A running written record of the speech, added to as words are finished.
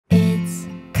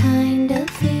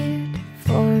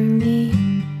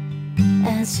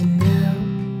As you know,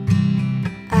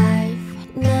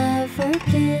 I've never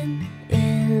been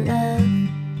in love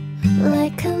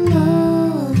like a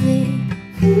movie.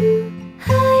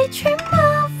 I dream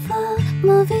of a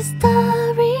movie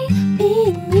story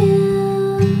being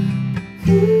you.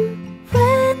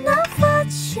 When I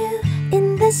watch you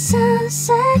in the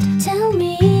sunset, tell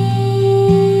me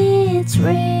it's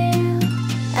real.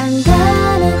 I'm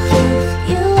gonna give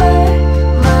you are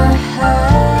my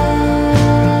heart.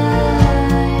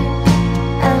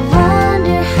 I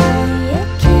wonder how you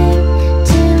came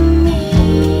to me.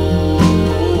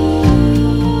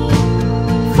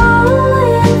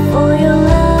 Falling for your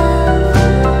love,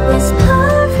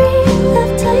 whispering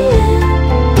love to you.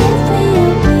 Give me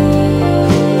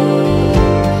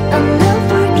an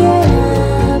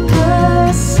unforgettable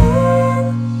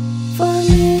person for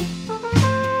me.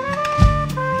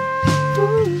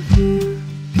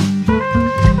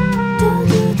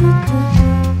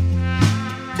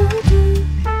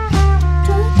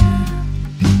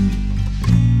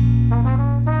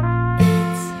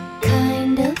 It's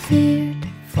kind of weird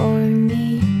for me,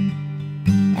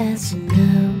 as you know.